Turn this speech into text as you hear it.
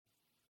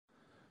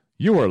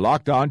You are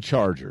Locked On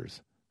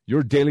Chargers,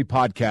 your daily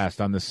podcast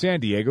on the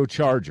San Diego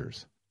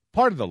Chargers.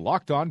 Part of the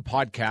Locked On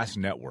Podcast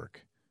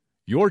Network,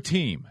 your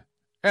team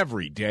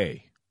every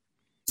day.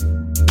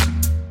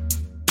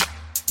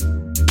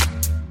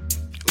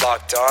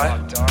 Locked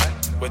On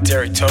with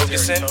Derek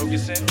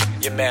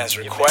Togerson. Your man's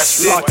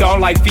requested. Locked on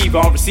like fever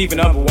on receiver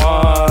number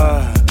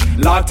one.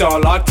 Locked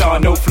on,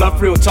 no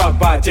fluff, real talk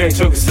by Derek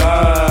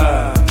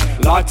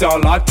Togerson. Locked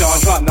on,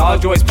 drop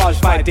knowledge, always polish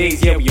 5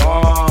 days, yeah we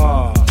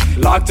on.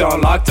 Locked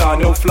on,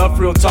 no fluff,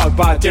 real talk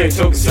by Derek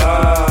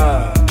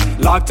Togerson.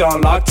 Locked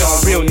on,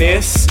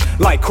 realness,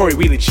 like Corey,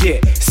 we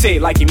legit. Say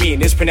it like you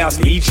mean, it's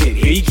pronounced legit.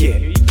 Here you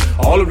get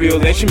all the real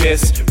that you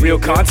miss. Real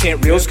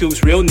content, real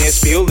scoops,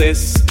 realness, feel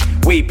this.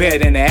 Way better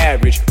than the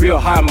average. Real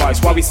high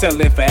marks, why we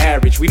settling for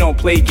average? We don't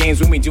play games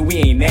when we do, we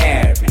ain't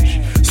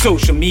average.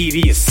 Social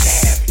media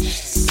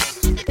savage.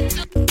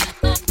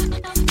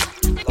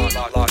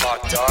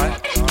 Locked On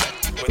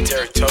with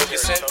Derek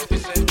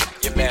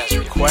Togerson. Your man's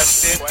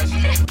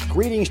requested.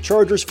 Greetings,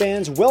 Chargers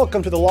fans.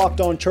 Welcome to the Locked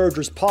On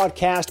Chargers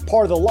podcast,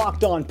 part of the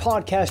Locked On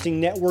Podcasting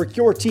Network,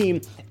 your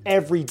team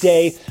every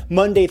day,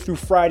 Monday through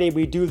Friday.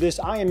 We do this.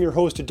 I am your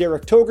host,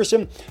 Derek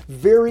Togerson.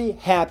 Very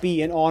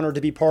happy and honored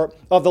to be part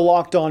of the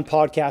Locked On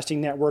Podcasting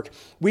Network.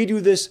 We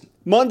do this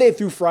Monday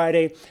through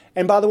Friday.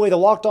 And by the way, the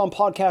Locked On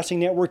Podcasting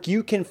Network,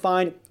 you can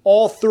find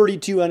all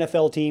 32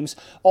 NFL teams,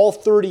 all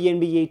 30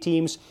 NBA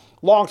teams,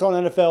 Locked On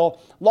NFL,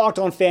 Locked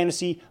On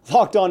Fantasy,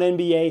 Locked On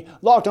NBA,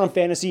 Locked On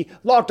Fantasy,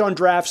 Locked On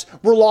Drafts.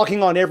 We're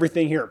locking on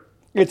everything here.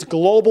 It's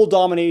global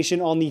domination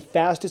on the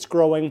fastest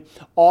growing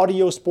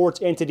audio sports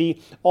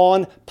entity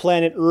on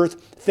planet Earth.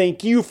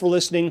 Thank you for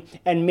listening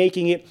and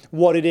making it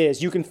what it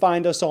is. You can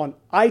find us on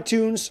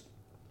iTunes.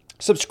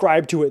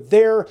 Subscribe to it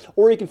there,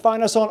 or you can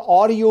find us on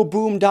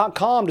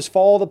audioboom.com. Just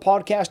follow the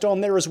podcast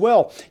on there as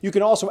well. You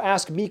can also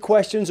ask me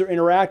questions or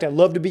interact. I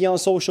love to be on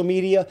social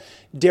media.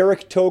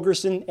 Derek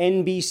Togerson,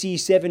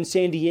 NBC7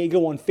 San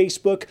Diego on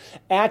Facebook,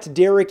 at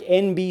Derek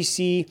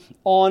NBC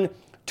on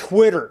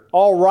Twitter.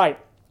 All right,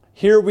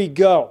 here we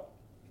go.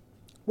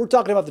 We're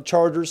talking about the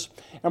Chargers,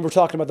 and we're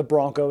talking about the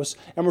Broncos,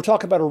 and we're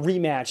talking about a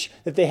rematch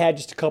that they had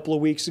just a couple of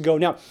weeks ago.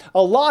 Now,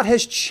 a lot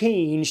has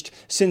changed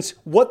since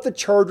what the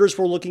Chargers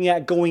were looking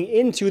at going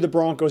into the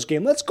Broncos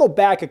game. Let's go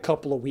back a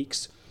couple of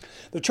weeks.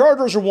 The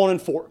Chargers are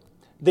 1-4.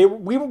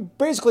 We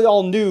basically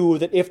all knew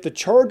that if the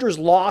Chargers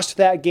lost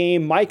that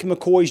game, Mike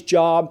McCoy's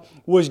job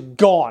was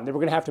gone. They were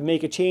going to have to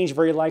make a change,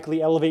 very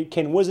likely elevate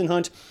Ken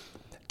Whisenhunt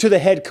to the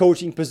head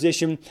coaching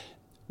position.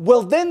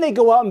 Well, then they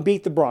go out and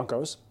beat the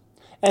Broncos.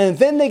 And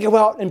then they go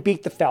out and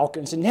beat the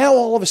Falcons. And now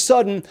all of a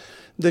sudden,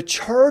 the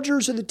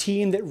Chargers are the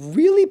team that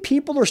really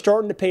people are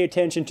starting to pay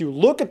attention to.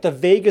 Look at the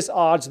Vegas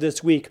odds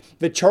this week.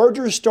 The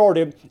Chargers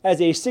started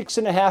as a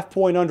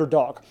 6.5-point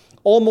underdog.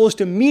 Almost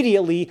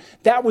immediately,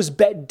 that was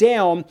bet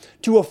down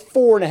to a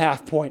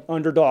 4.5-point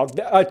underdog.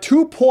 A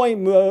two-point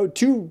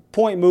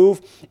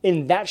move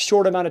in that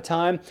short amount of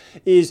time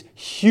is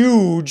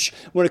huge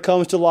when it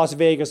comes to Las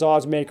Vegas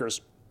odds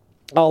makers.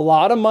 A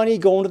lot of money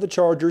going to the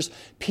Chargers.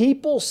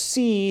 People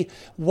see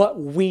what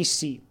we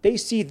see. They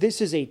see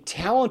this is a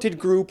talented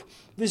group.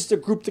 This is a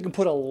group that can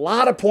put a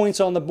lot of points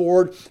on the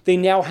board. They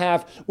now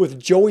have, with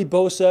Joey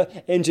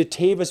Bosa and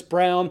Jatavis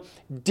Brown,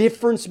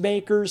 difference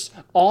makers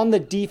on the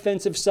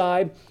defensive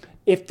side.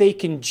 If they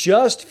can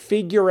just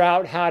figure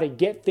out how to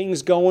get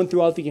things going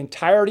throughout the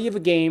entirety of a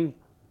game,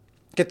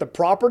 get the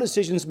proper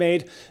decisions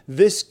made,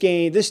 this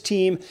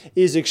team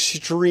is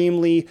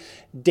extremely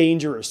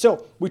dangerous.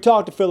 So we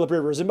talked to Philip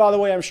Rivers. And by the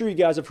way, I'm sure you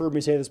guys have heard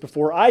me say this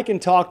before. I can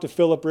talk to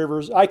Philip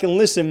Rivers. I can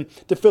listen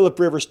to Philip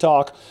Rivers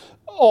talk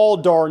all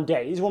darn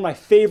day. He's one of my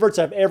favorites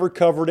I've ever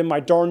covered in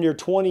my darn near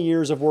 20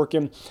 years of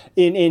working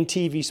in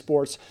TV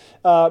sports.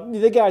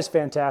 The guy's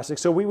fantastic.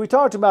 So we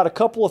talked about a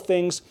couple of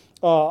things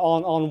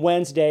on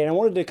Wednesday, and I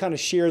wanted to kind of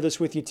share this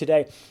with you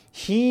today.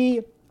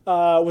 He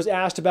was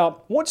asked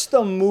about what's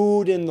the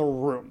mood in the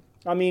room.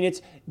 I mean,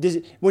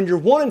 when you're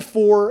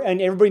 1-4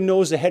 and everybody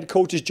knows the head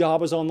coach's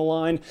job is on the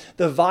line,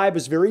 the vibe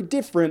is very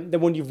different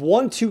than when you've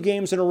won 2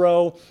 games in a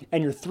row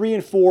and you're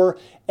 3-4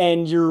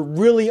 and you're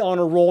really on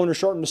a roll and you're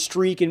starting to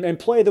streak and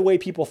play the way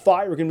people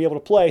thought you were going to be able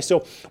to play.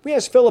 So we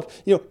asked Philip,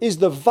 is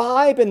the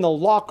vibe in the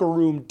locker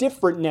room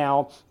different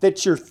now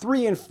that you're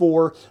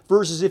 3-4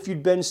 versus if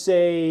you'd been,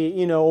 say,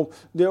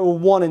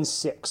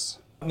 1-6?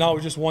 No,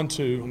 we just won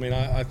 2. I mean,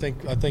 I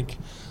think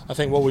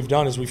what we've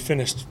done is we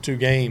finished 2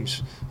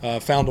 games,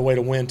 found a way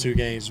to win 2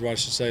 games. What I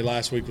should say,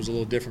 last week was a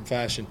little different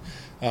fashion.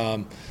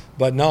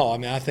 But no, I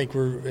mean, I think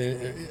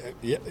we're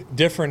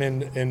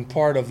different in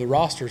part of the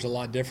roster is a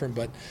lot different.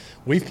 But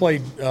we've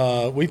played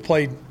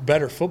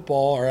better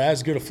football or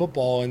as good a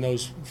football in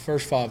those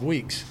first 5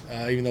 weeks,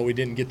 even though we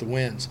didn't get the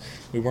wins.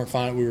 We were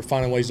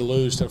finding ways to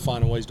lose instead of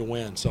finding ways to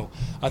win. So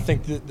I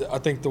think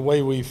the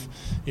way we've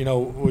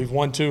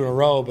won 2 in a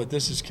row, but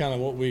this is kind of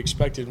what we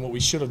expected and what we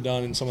should have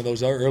done in some of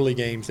those early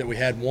games that we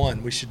had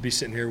won. We should be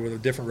sitting here with a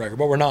different record,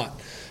 but we're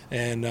not.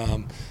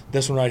 And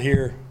this one right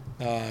here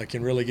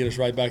can really get us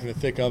right back in the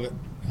thick of it.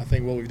 I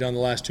think what we've done the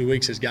last 2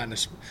 weeks has gotten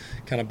us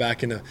kind of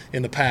back in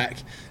the pack,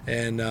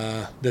 and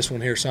this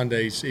one here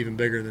Sunday is even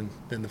bigger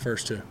than the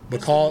first two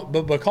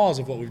because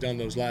of what we've done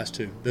those last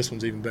two. This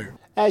one's even bigger.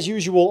 As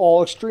usual,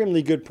 all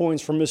extremely good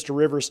points from Mr.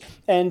 Rivers.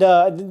 And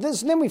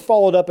then we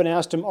followed up and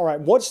asked him, all right,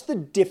 what's the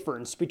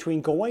difference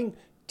between going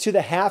to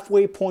the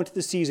halfway point of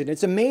the season?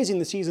 It's amazing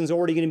the season's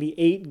already going to be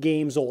 8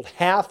 games old,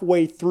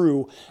 halfway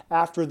through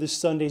after this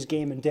Sunday's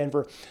game in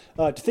Denver.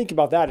 To think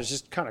about that is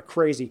just kind of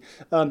crazy.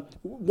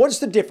 What's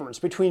the difference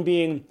between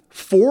being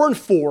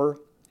 4-4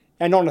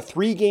 and on a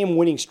 3-game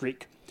winning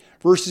streak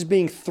versus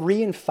being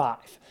 3-5?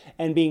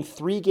 And being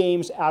 3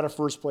 games out of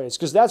first place,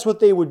 because that's what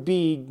they would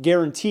be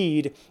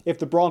guaranteed if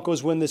the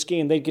Broncos win this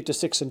game. They'd get to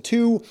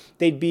 6-2.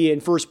 They'd be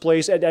in first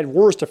place, at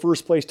worst, a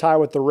first place tie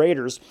with the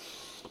Raiders,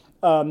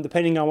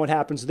 depending on what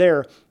happens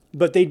there.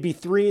 But they'd be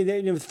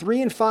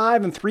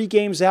 3-5 and 3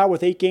 games out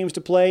with 8 games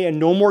to play, and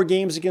no more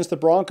games against the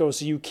Broncos.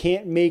 So you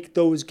can't make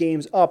those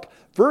games up.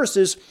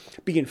 Versus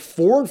being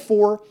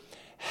 4-4.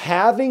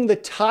 Having the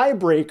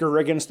tiebreaker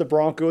against the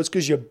Broncos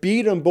because you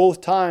beat them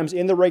both times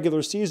in the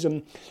regular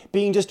season,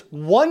 being just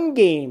 1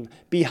 game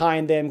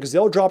behind them because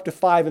they'll drop to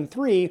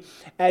 5-3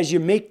 as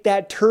you make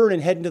that turn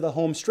and head into the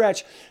home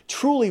stretch.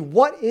 Truly,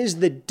 what is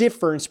the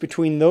difference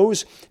between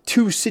those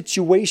 2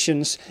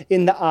 situations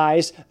in the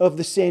eyes of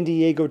the San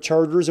Diego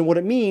Chargers and what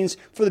it means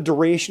for the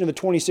duration of the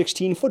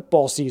 2016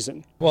 football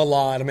season? Well, a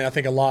lot. I mean, I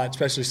think a lot,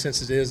 especially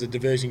since it is a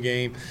division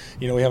game.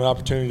 You know, we have an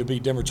opportunity to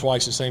beat Denver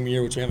twice the same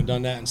year, which we haven't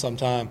done that in some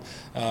time.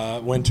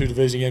 Win 2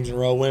 division games in a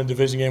row, win a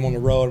division game on the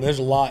road. I mean, there's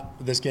a lot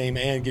with this game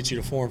and get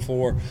you to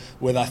 4-4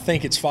 with, I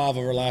think it's 5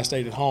 of our last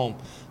 8 at home,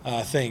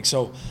 I think.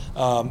 So,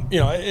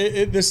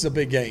 this is a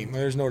big game.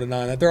 There's no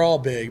denying that. They're all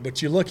big.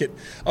 But you look at,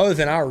 other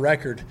than our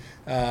record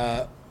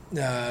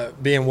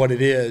being what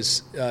it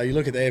is, you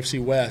look at the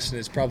AFC West, and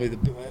it's probably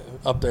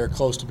up there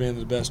close to being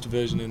the best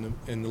division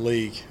in the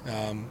league.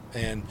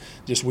 And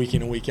just week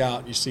in and week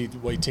out, you see the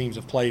way teams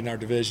have played in our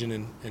division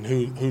and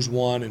who's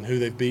won and who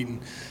they've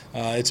beaten.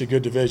 It's a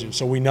good division.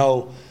 So we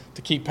know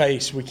to keep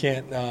pace, we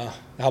can't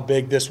how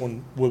big this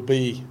one will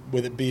be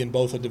with it being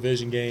both a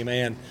division game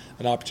and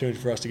an opportunity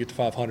for us to get to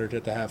 500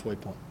 at the halfway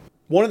point.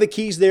 One of the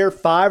keys there,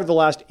 5 of the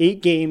last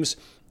 8 games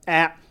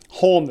at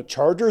home. The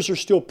Chargers are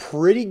still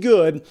pretty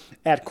good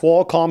at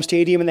Qualcomm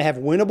Stadium, and they have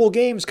winnable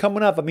games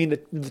coming up. I mean,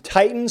 the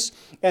Titans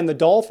and the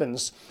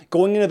Dolphins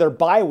going into their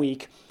bye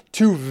week,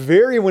 2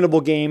 very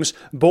winnable games,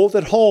 both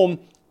at home.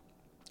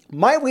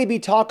 Might we be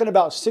talking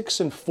about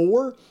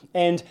 6-4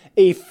 and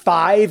a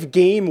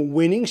 5-game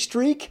winning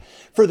streak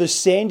for the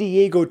San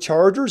Diego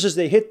Chargers as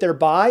they hit their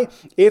bye?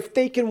 If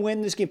they can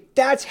win this game,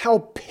 that's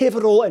how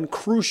pivotal and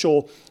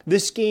crucial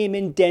this game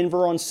in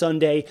Denver on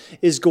Sunday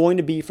is going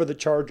to be for the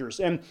Chargers.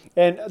 And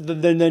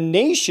the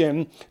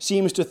nation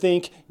seems to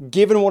think,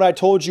 given what I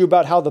told you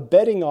about how the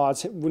betting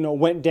odds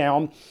went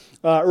down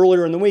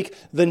earlier in the week,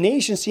 the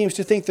nation seems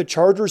to think the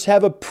Chargers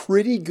have a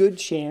pretty good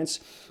chance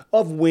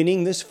of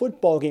winning this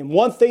football game.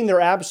 One thing they're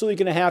absolutely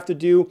going to have to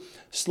do,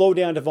 slow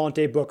down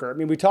Devontae Booker. I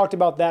mean, we talked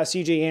about that.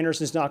 C.J.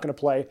 Anderson's not going to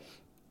play.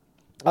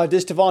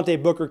 This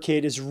Devontae Booker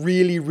kid is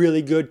really,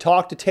 really good.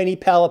 Talked to Tenny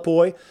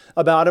Palapoy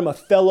about him, a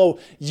fellow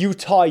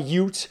Utah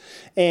Ute,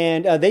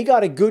 and they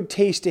got a good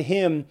taste of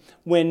him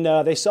when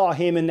they saw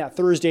him in that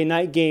Thursday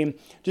night game.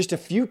 Just a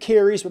few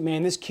carries, but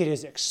man, this kid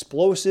is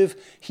explosive.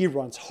 He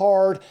runs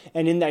hard,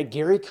 and in that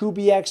Gary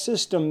Kubiak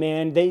system,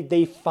 man,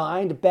 they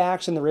find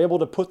backs and they're able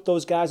to put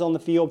those guys on the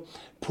field,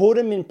 put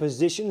them in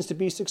positions to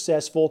be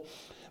successful.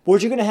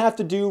 What you're going to have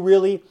to do,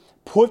 really,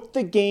 put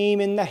the game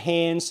in the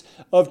hands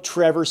of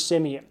Trevor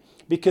Siemian.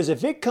 Because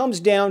if it comes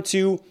down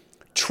to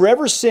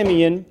Trevor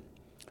Siemian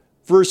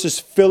versus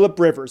Phillip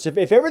Rivers,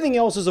 if everything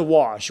else is a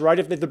wash, right?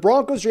 If the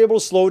Broncos are able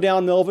to slow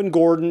down Melvin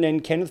Gordon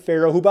and Kenneth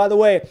Farrow, who, by the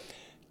way,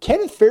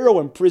 Kenneth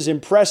Farrow is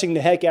impressing the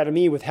heck out of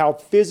me with how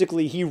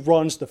physically he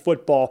runs the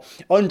football.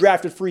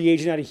 Undrafted free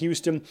agent out of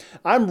Houston.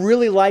 I'm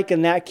really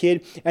liking that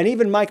kid. And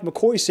even Mike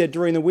McCoy said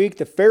during the week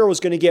that Farrow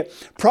is going to get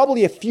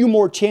probably a few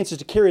more chances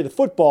to carry the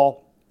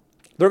football.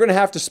 They're going to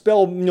have to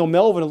spell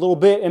Melvin a little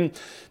bit, and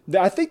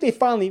I think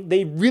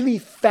they really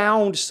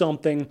found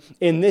something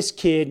in this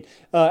kid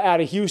out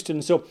of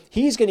Houston. So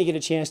he's going to get a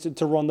chance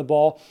to run the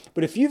ball.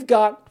 But if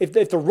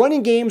the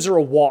running games are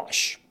a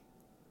wash,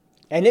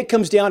 and it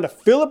comes down to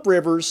Phillip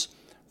Rivers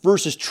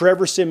versus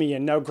Trevor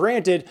Siemian. Now,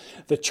 granted,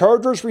 the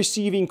Chargers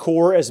receiving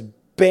core, as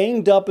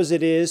banged up as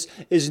it is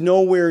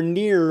nowhere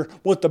near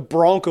what the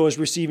Broncos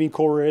receiving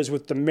core is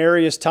with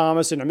Demaryius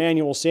Thomas and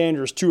Emmanuel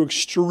Sanders, 2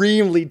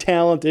 extremely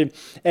talented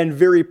and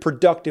very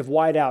productive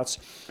wideouts.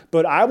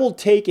 But I will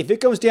take, if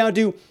it comes down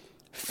to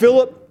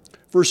Phillip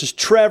versus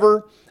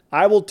Trevor,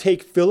 I will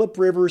take Phillip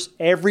Rivers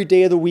every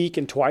day of the week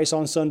and twice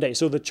on Sunday.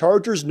 So the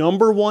Chargers'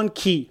 number one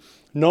key,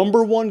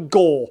 number one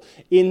goal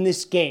in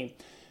this game,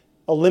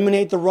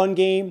 eliminate the run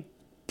game,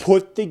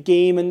 put the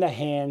game in the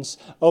hands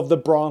of the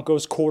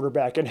Broncos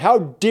quarterback. And how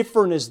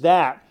different is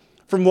that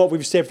from what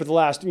we've said for the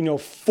last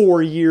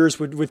 4 years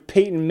with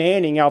Peyton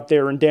Manning out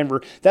there in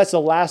Denver. That's the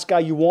last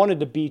guy you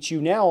wanted to beat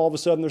you. Now all of a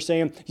sudden they're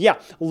saying, yeah,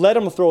 let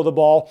him throw the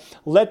ball.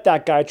 Let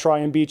that guy try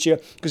and beat you,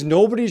 because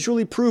nobody's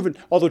really proven.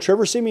 Although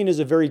Trevor Siemian is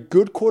a very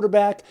good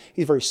quarterback,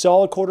 he's a very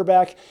solid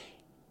quarterback,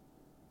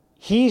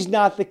 he's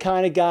not the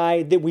kind of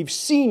guy that we've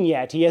seen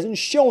yet. He hasn't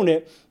shown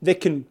it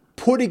that can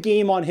put a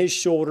game on his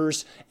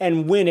shoulders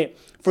and win it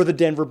for the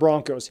Denver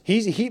Broncos.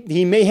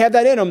 He may have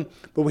that in him,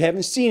 but we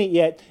haven't seen it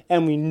yet,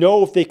 and we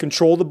know if they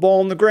control the ball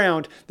on the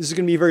ground, this is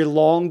going to be a very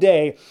long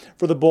day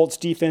for the Bolts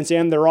defense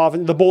and their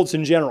offense, the Bolts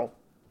in general.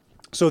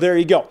 So there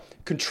you go.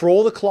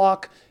 Control the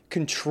clock,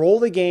 control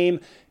the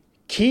game,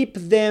 keep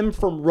them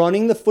from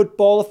running the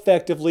football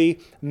effectively,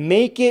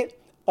 make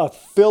it a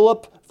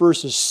Phillip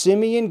versus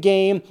Siemian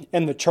game,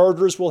 and the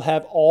Chargers will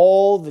have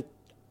all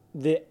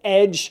the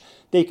edge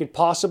they could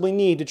possibly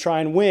need to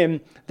try and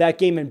win that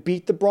game and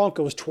beat the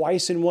Broncos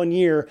twice in 1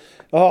 year.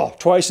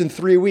 Twice in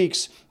 3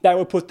 weeks. That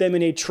would put them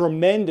in a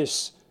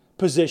tremendous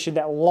position,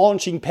 that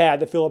launching pad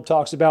that Phillip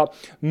talks about,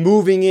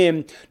 moving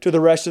in to the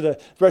rest of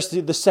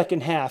the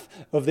second half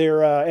of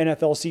their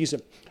NFL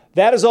season.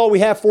 That is all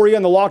we have for you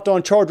on the Locked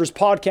On Chargers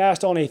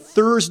podcast on a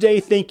Thursday.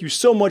 Thank you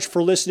so much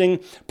for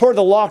listening. Part of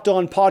the Locked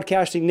On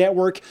Podcasting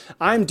Network.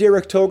 I'm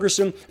Derek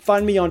Togerson.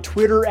 Find me on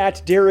Twitter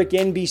at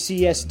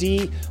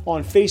DerekNBCSD,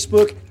 on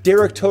Facebook,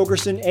 Derek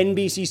Togerson,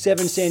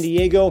 NBC7 San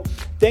Diego.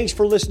 Thanks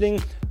for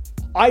listening.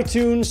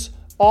 iTunes,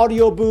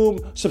 Audio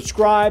Boom,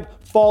 subscribe,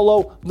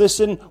 follow,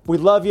 listen. We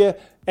love you,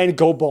 and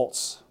go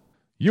Bolts.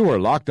 You are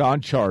Locked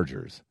On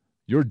Chargers,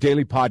 your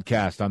daily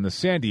podcast on the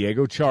San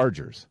Diego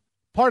Chargers.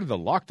 Part of the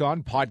Locked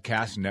On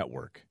Podcast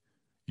Network.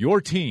 Your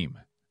team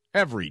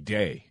every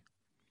day.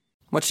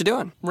 What you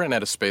doing? Ran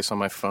out of space on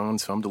my phone,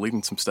 so I'm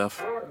deleting some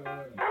stuff.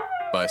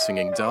 Bye,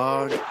 singing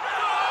dog.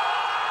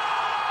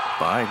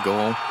 Bye,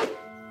 goal.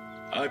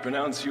 I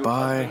pronounce you.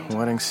 Bye,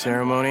 wedding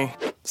ceremony.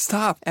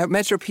 Stop. At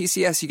Metro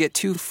PCS, you get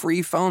 2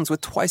 free phones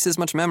with twice as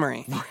much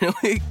memory.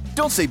 Really?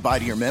 Don't say bye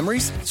to your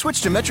memories.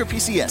 Switch to Metro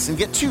PCS and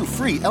get 2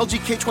 free LG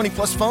K20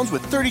 Plus phones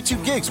with 32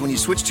 gigs when you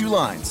switch 2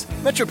 lines.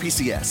 Metro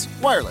PCS.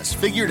 Wireless.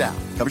 Figured out.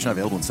 Coverage not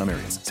available in some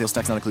areas. Sales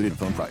tax not included in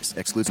phone price.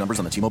 Excludes numbers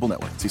on the T-Mobile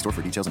network. See store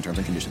for details and terms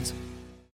and conditions.